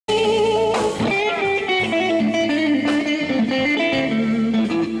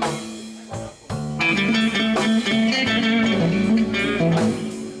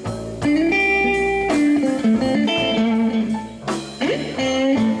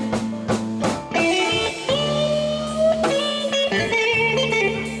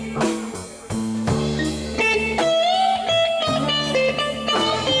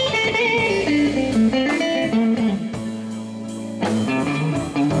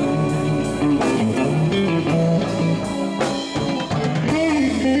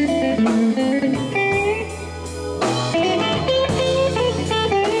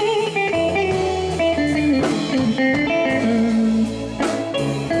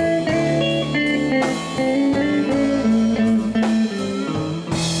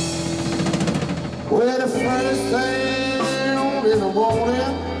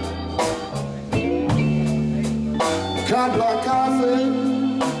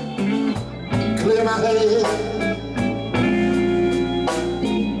my head.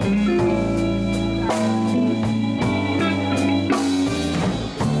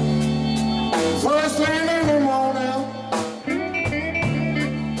 First thing in the morning,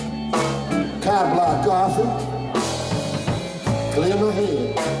 cow black coffee, clear my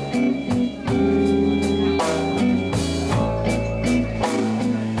head.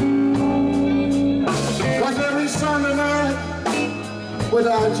 Sunday night,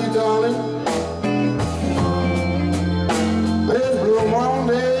 without you, darling, there's blue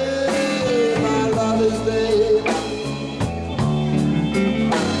Monday, my love is dead.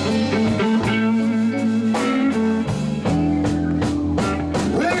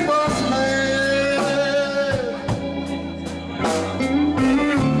 Big boss man,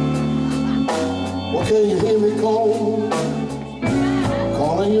 well, can you hear me calling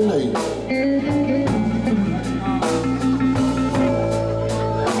your name?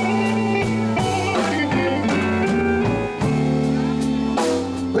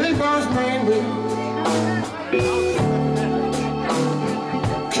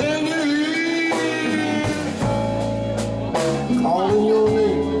 Can you hear calling your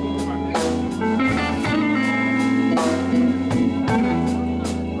name?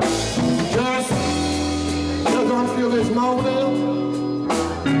 Just don't feel this moaning.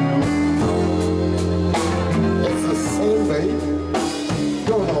 It's the same, babe.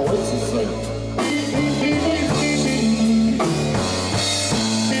 Don't know it's the same.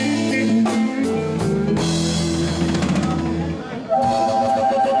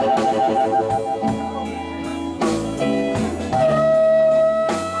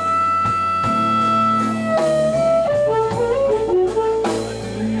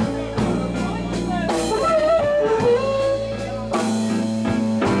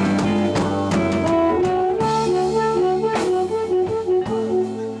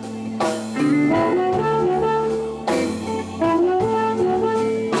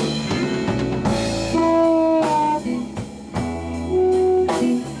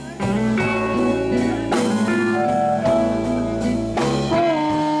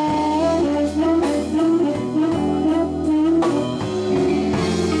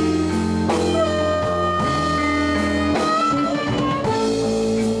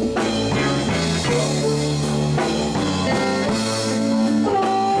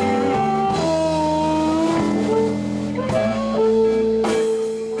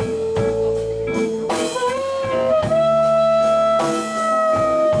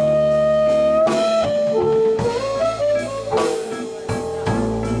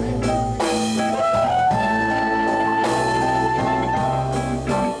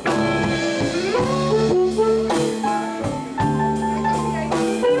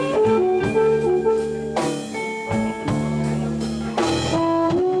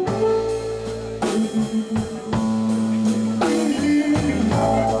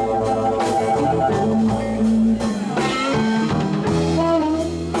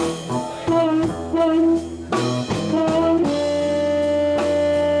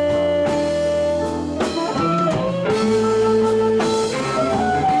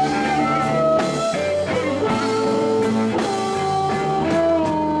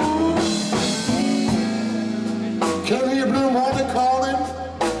 Can you hear blue morning calling?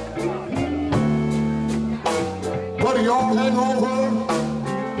 But y'all hang over,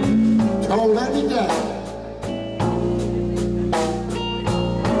 don't let me down.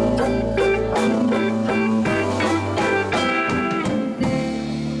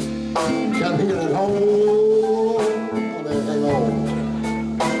 Can hear it home, they hang on.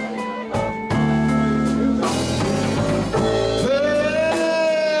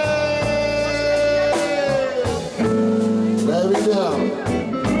 Down.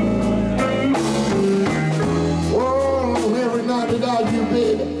 Oh, every night that I do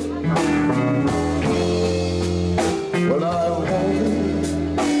bed, but I won't.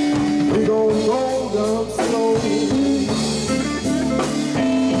 We gon' go down slow.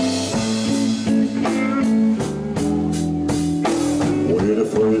 When the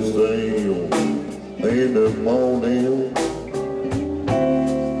first thing in the morning,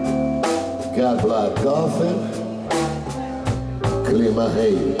 got black coffee, clear my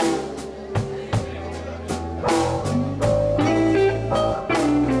head.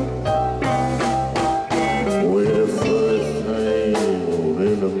 With the first thing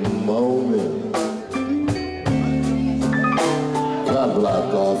in the morning, got black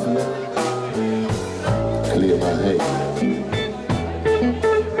coffee, clear my head.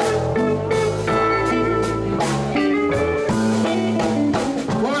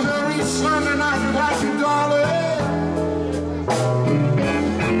 Was every Sunday night got you, darling?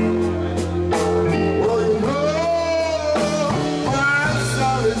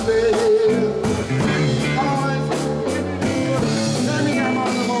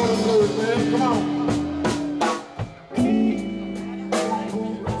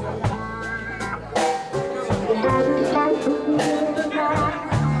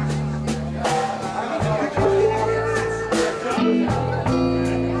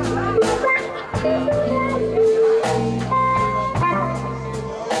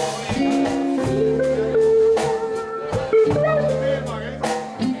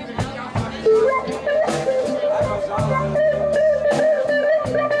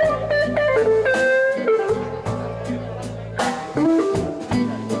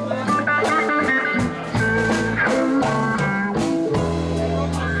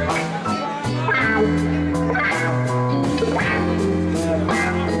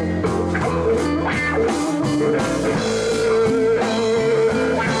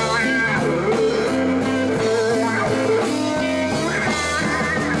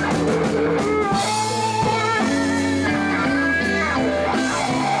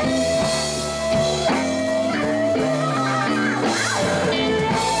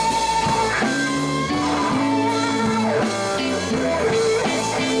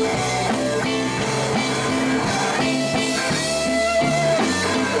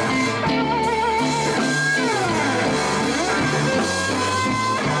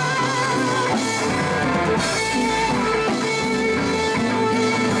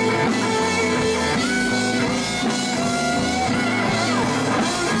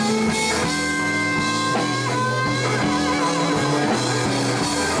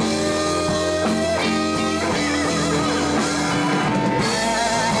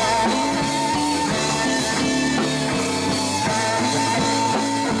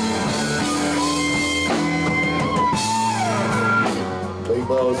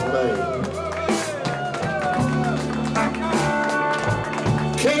 man.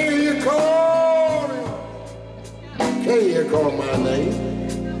 Can you call him? Can you call my name?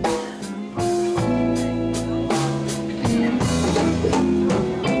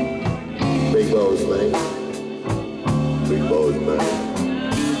 Big boss man. Big boss man.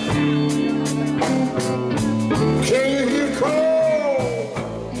 Can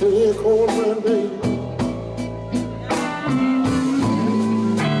you call my name?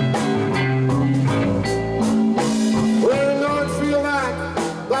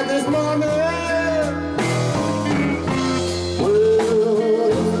 This morning, well,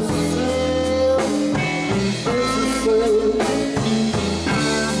 it's the same, it's the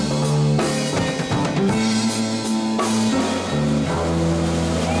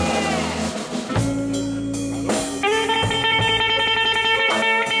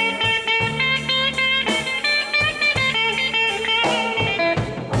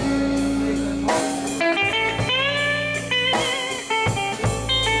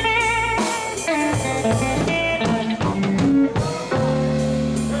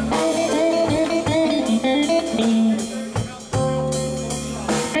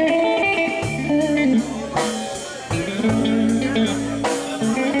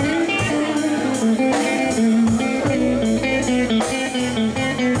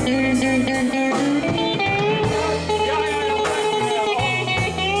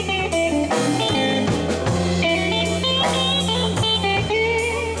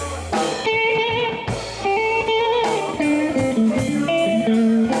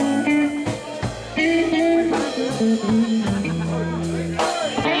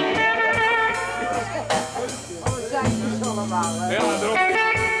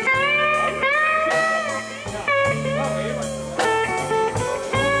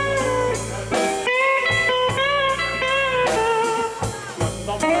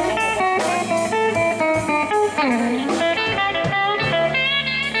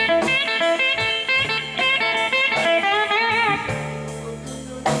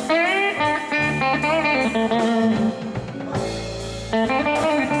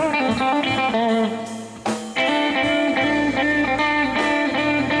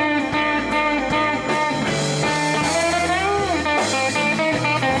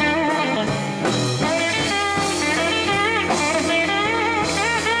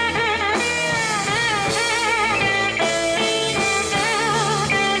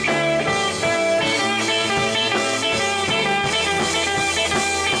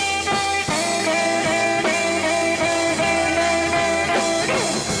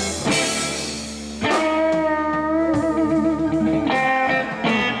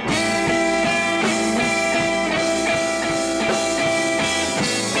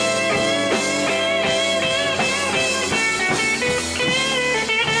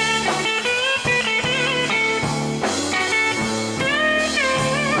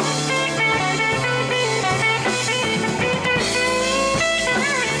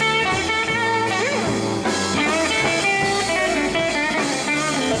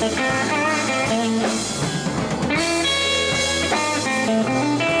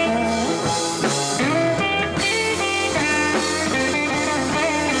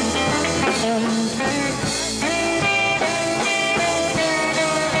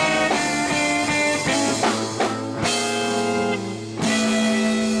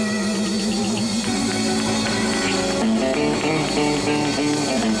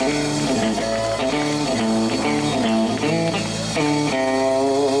same.